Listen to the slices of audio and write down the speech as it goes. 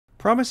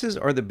Promises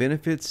are the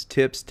benefits,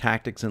 tips,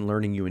 tactics, and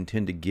learning you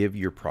intend to give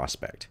your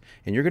prospect.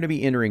 And you're going to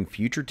be entering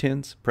future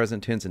tense,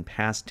 present tense, and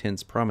past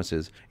tense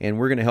promises, and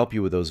we're going to help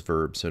you with those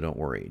verbs, so don't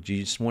worry. You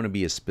just want to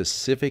be as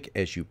specific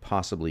as you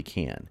possibly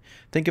can.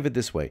 Think of it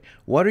this way.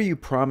 What are you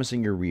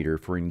promising your reader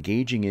for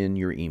engaging in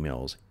your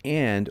emails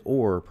and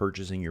or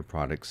purchasing your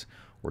products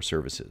or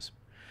services?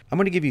 I'm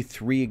going to give you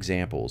 3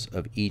 examples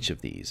of each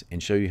of these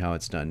and show you how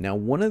it's done. Now,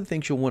 one of the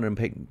things you'll want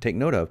to take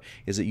note of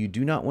is that you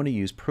do not want to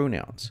use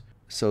pronouns.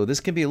 So this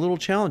can be a little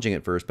challenging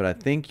at first, but I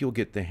think you'll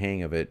get the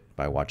hang of it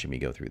by watching me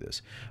go through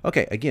this.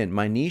 Okay, again,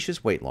 my niche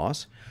is weight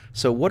loss.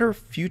 So what are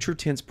future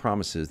tense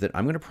promises that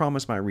I'm going to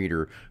promise my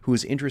reader who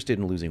is interested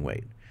in losing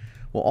weight?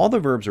 Well, all the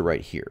verbs are right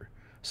here.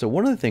 So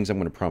one of the things I'm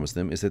going to promise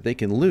them is that they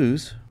can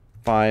lose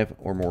 5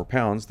 or more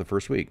pounds the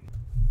first week.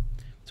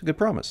 It's a good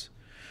promise.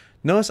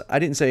 Notice I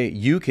didn't say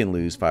you can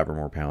lose 5 or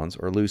more pounds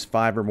or lose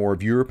 5 or more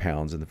of your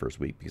pounds in the first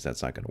week, because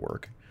that's not going to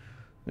work.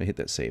 I'm going to hit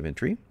that save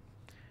entry.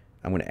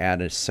 I'm going to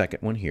add a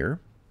second one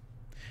here.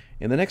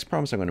 And the next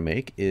promise I'm going to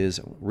make is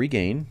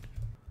regain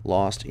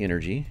lost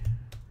energy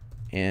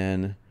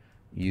and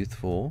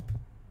youthful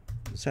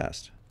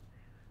zest.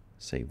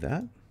 Save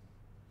that. I'm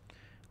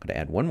going to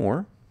add one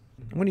more.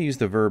 I'm going to use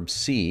the verb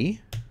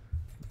see,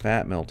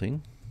 fat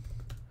melting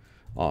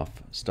off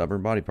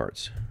stubborn body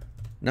parts.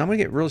 Now I'm going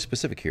to get really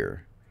specific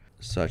here,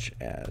 such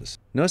as,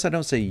 notice I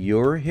don't say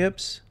your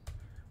hips,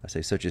 I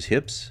say such as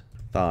hips,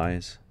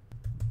 thighs,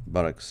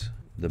 buttocks,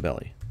 the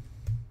belly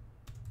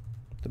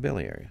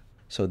area.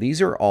 So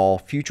these are all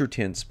future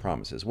tense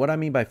promises. What I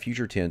mean by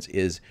future tense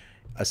is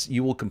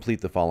you will complete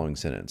the following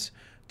sentence.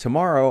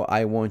 Tomorrow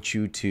I want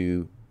you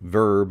to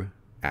verb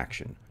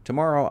action.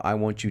 Tomorrow I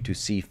want you to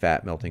see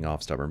fat melting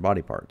off stubborn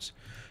body parts.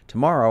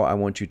 Tomorrow I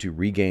want you to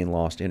regain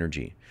lost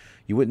energy.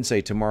 You wouldn't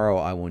say tomorrow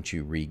I want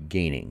you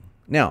regaining.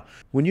 Now,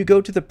 when you go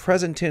to the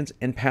present tense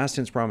and past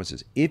tense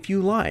promises, if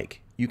you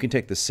like, you can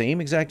take the same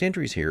exact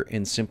entries here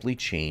and simply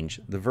change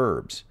the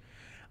verbs.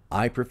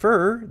 I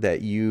prefer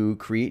that you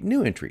create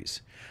new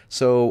entries.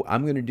 So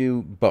I'm going to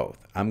do both.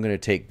 I'm going to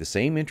take the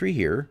same entry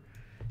here,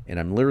 and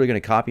I'm literally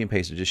going to copy and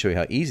paste it to show you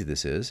how easy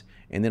this is,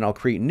 and then I'll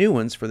create new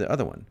ones for the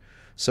other one.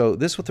 So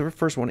this, what the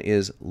first one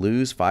is,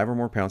 lose 5 or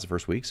more pounds the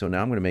first week. So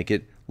now I'm going to make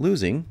it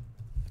losing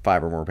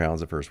 5 or more pounds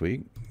the first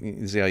week.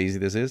 You see how easy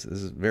this is?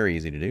 This is very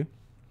easy to do.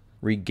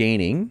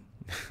 Regaining.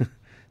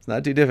 It's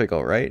not too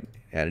difficult, right?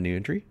 Add a new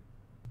entry.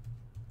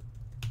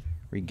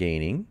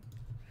 Regaining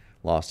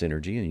lost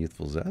energy and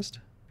youthful zest.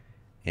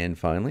 And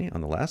finally,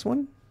 on the last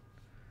one,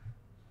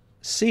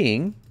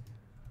 seeing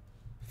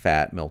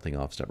fat melting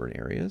off stubborn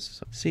areas.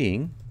 So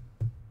seeing,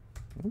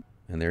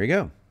 and there you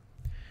go.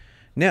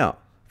 Now,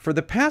 for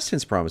the past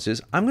tense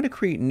promises, I'm going to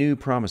create new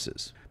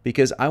promises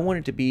because I want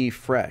it to be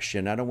fresh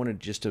and I don't want it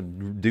just to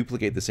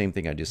duplicate the same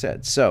thing I just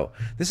said. So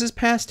this is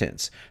past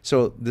tense.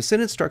 So the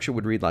sentence structure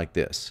would read like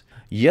this.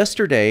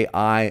 Yesterday,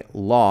 I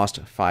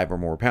lost 5 or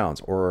more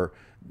pounds, or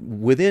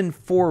within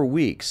 4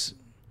 weeks,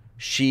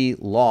 she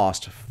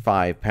lost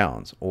 5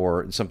 pounds,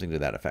 or something to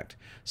that effect.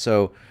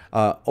 So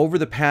over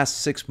the past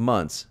 6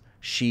 months,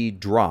 she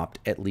dropped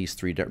at least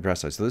 3 dress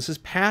sizes. So this is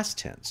past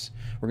tense.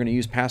 We're going to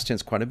use past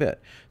tense quite a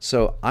bit.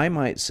 So I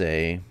might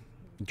say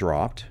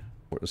dropped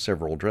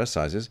several dress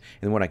sizes.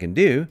 And what I can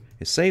do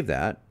is save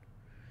that.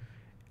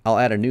 I'll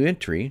add a new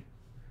entry,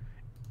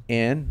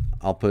 and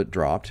I'll put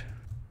dropped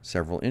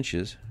several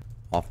inches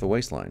off the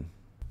waistline.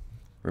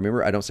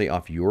 Remember, I don't say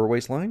off your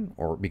waistline,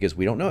 or because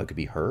we don't know. It could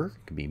be her,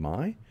 it could be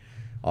my.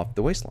 Off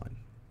the waistline.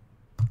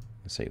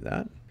 Save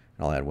that.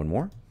 I'll add one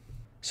more.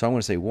 So I'm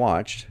going to say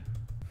watched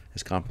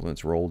as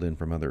compliments rolled in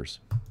from others.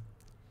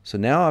 So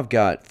now I've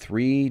got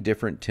 3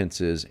 different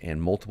tenses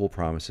and multiple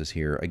promises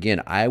here.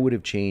 Again, I would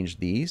have changed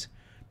these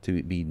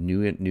to be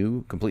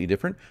new, completely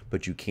different,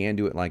 but you can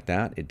do it like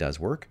that. It does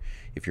work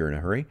if you're in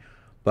a hurry.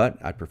 But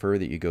I'd prefer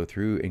that you go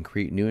through and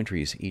create new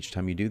entries each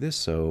time you do this,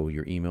 so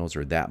your emails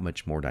are that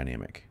much more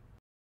dynamic.